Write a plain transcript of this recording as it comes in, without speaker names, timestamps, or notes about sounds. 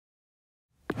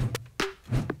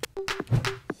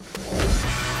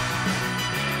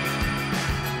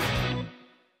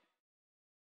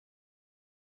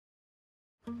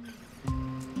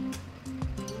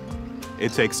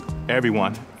It takes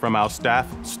everyone from our staff,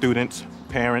 students,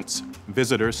 parents,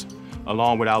 visitors,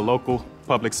 along with our local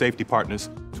public safety partners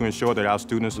to ensure that our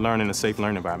students learn in a safe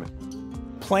learning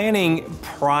environment. Planning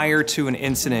prior to an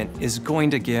incident is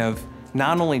going to give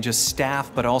not only just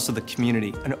staff, but also the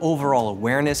community an overall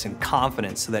awareness and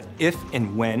confidence so that if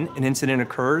and when an incident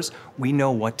occurs, we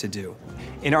know what to do.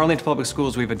 In Arlington Public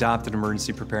Schools, we've adopted an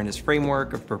emergency preparedness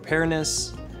framework of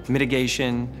preparedness,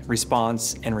 mitigation,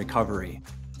 response, and recovery.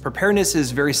 Preparedness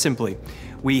is very simply,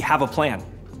 we have a plan.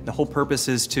 The whole purpose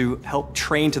is to help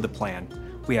train to the plan.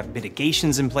 We have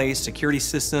mitigations in place, security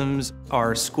systems.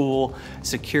 Our school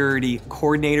security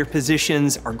coordinator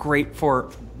positions are great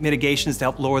for mitigations to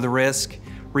help lower the risk.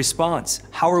 Response,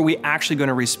 how are we actually going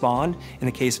to respond in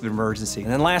the case of an emergency?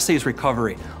 And then lastly is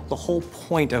recovery. The whole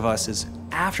point of us is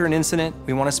after an incident,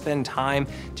 we want to spend time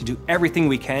to do everything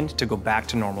we can to go back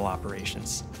to normal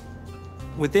operations.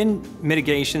 Within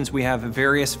mitigations, we have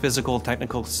various physical and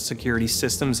technical security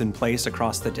systems in place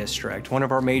across the district. One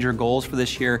of our major goals for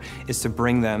this year is to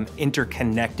bring them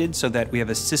interconnected so that we have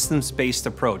a systems-based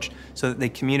approach so that they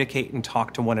communicate and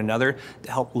talk to one another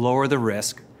to help lower the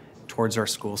risk towards our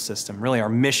school system. Really, our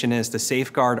mission is to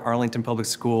safeguard Arlington Public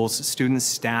Schools, students,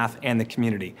 staff, and the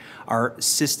community. Our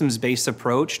systems-based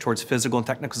approach towards physical and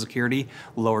technical security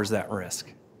lowers that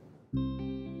risk.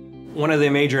 One of the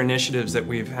major initiatives that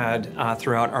we've had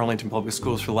throughout Arlington Public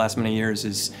Schools for the last many years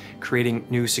is creating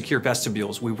new secure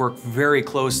vestibules. We work very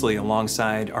closely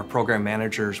alongside our program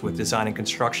managers with design and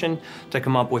construction to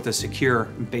come up with a secure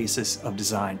basis of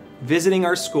design. Visiting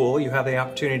our school, you have the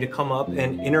opportunity to come up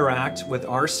and interact with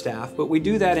our staff, but we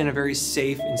do that in a very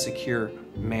safe and secure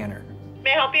manner.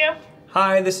 May I help you?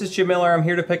 Hi, this is Jim Miller. I'm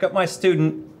here to pick up my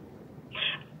student.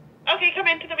 Okay, come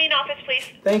into the main office, please.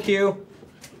 Thank you.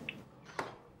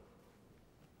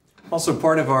 Also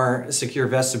part of our secure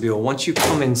vestibule, once you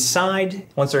come inside,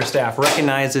 once our staff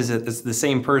recognizes that it's the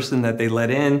same person that they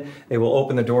let in, they will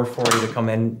open the door for you to come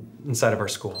inside of our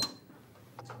school.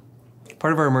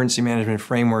 Part of our emergency management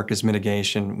framework is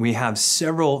mitigation. We have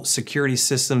several security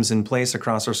systems in place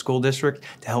across our school district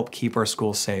to help keep our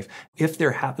schools safe. If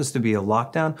there happens to be a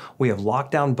lockdown, we have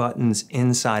lockdown buttons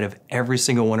inside of every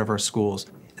single one of our schools.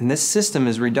 And this system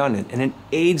is redundant, and it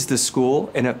aids the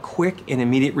school in a quick and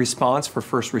immediate response for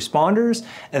first responders,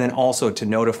 and then also to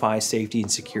notify safety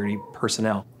and security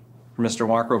personnel. Mr.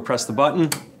 Walker will press the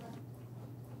button.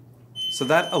 So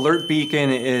that alert beacon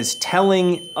is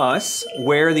telling us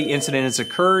where the incident has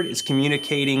occurred. It's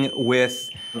communicating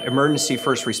with emergency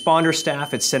first responder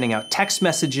staff. It's sending out text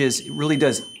messages. It really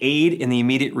does aid in the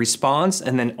immediate response,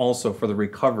 and then also for the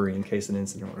recovery in case an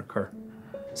incident would occur.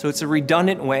 So it's a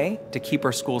redundant way to keep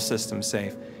our school system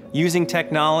safe, using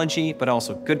technology, but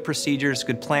also good procedures,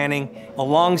 good planning,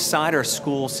 alongside our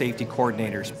school safety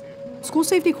coordinators. School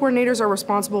safety coordinators are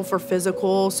responsible for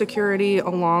physical security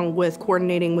along with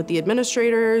coordinating with the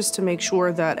administrators to make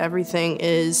sure that everything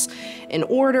is in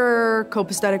order,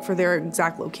 copacetic for their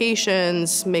exact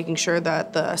locations, making sure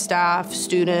that the staff,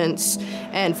 students,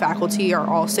 and faculty are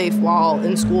all safe while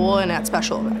in school and at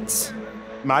special events.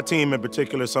 My team in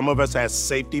particular, some of us has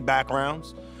safety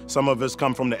backgrounds, some of us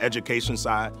come from the education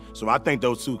side, so I think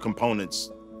those two components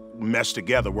mesh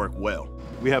together, work well.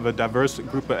 We have a diverse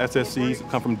group of SSCs,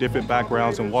 come from different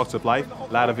backgrounds and walks of life,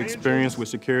 a lot of experience with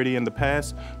security in the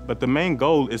past, but the main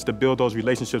goal is to build those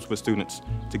relationships with students,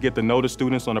 to get to know the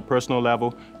students on a personal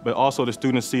level, but also the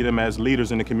students see them as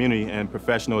leaders in the community and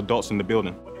professional adults in the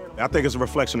building. I think it's a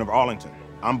reflection of Arlington.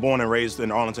 I'm born and raised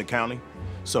in Arlington County.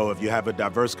 So if you have a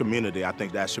diverse community, I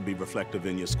think that should be reflective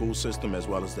in your school system as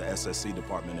well as the SSC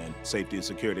department, and safety and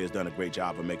security has done a great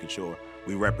job of making sure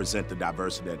we represent the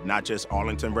diversity that not just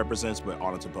Arlington represents, but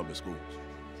Arlington Public Schools.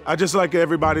 I just like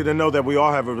everybody to know that we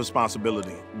all have a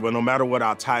responsibility. Well, no matter what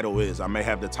our title is, I may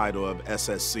have the title of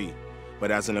SSC, but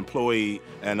as an employee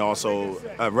and also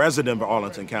a resident of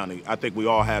Arlington County, I think we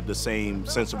all have the same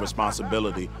sense of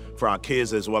responsibility for our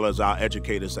kids as well as our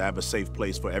educators to have a safe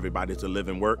place for everybody to live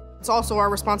and work. It's also our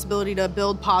responsibility to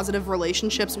build positive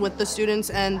relationships with the students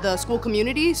and the school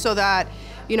community so that,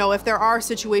 you know, if there are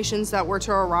situations that were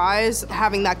to arise,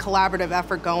 having that collaborative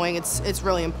effort going, it's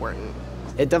really important.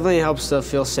 It definitely helps to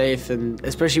feel safe, and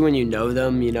especially when you know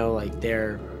them, you know, like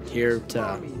they're here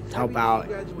to help out.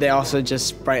 They also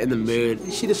just brighten the mood.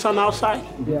 You see the sun outside?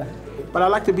 Yeah. But I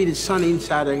like to be the sun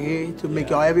inside of here to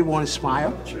make everyone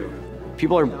smile.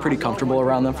 People are pretty comfortable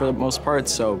around them for the most part,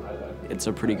 so it's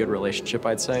a pretty good relationship,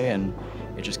 I'd say, and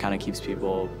it just kind of keeps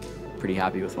people pretty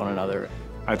happy with one another.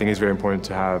 I think it's very important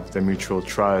to have the mutual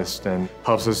trust and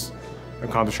helps us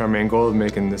accomplish our main goal of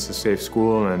making this a safe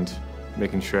school and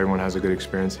making sure everyone has a good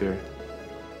experience here.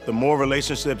 The more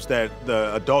relationships that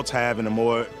the adults have and the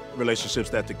more relationships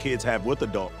that the kids have with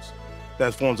adults.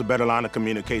 That forms a better line of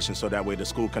communication so that way the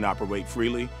school can operate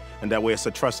freely, and that way it's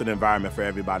a trusted environment for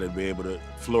everybody to be able to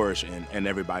flourish in, and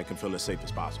everybody can feel as safe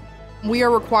as possible. We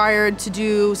are required to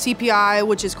do CPI,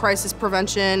 which is crisis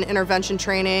prevention intervention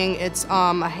training. It's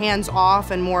a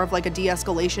hands-off and more of like a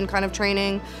de-escalation kind of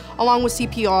training, along with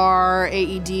CPR,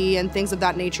 AED, and things of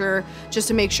that nature, just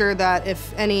to make sure that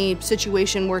if any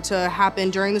situation were to happen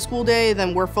during the school day,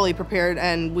 then we're fully prepared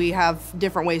and we have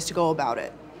different ways to go about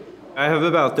it. I have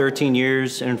about 13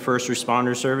 years in first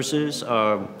responder services,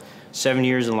 7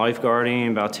 years in lifeguarding,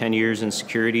 about 10 years in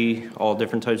security, all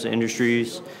different types of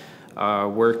industries.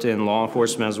 Worked in law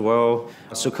enforcement as well.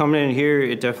 So coming in here,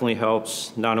 it definitely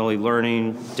helps not only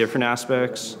learning different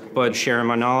aspects, but sharing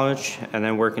my knowledge and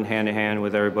then working hand in hand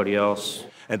with everybody else.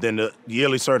 And then the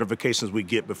yearly certifications we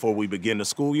get before we begin the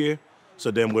school year,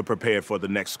 so then we're prepared for the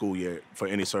next school year for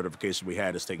any certification we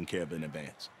had is taken care of in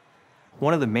advance.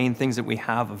 One of the main things that we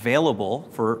have available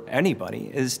for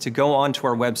anybody is to go onto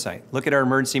our website, look at our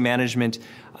emergency management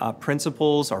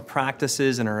principles, our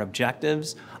practices, and our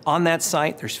objectives. On that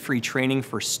site, there's free training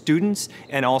for students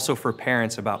and also for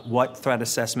parents about what threat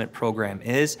assessment program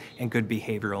is and good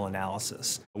behavioral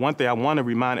analysis. One thing I want to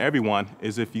remind everyone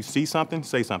is if you see something,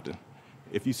 say something.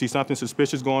 If you see something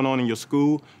suspicious going on in your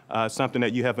school, something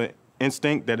that you have an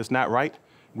instinct that is not right,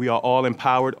 we are all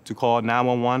empowered to call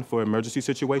 911 for emergency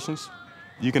situations.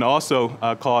 You can also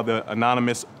call the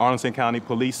anonymous Arlington County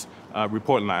Police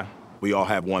report line. We all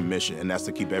have one mission, and that's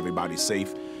to keep everybody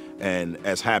safe and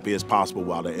as happy as possible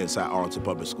while they're inside Arlington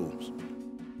Public Schools.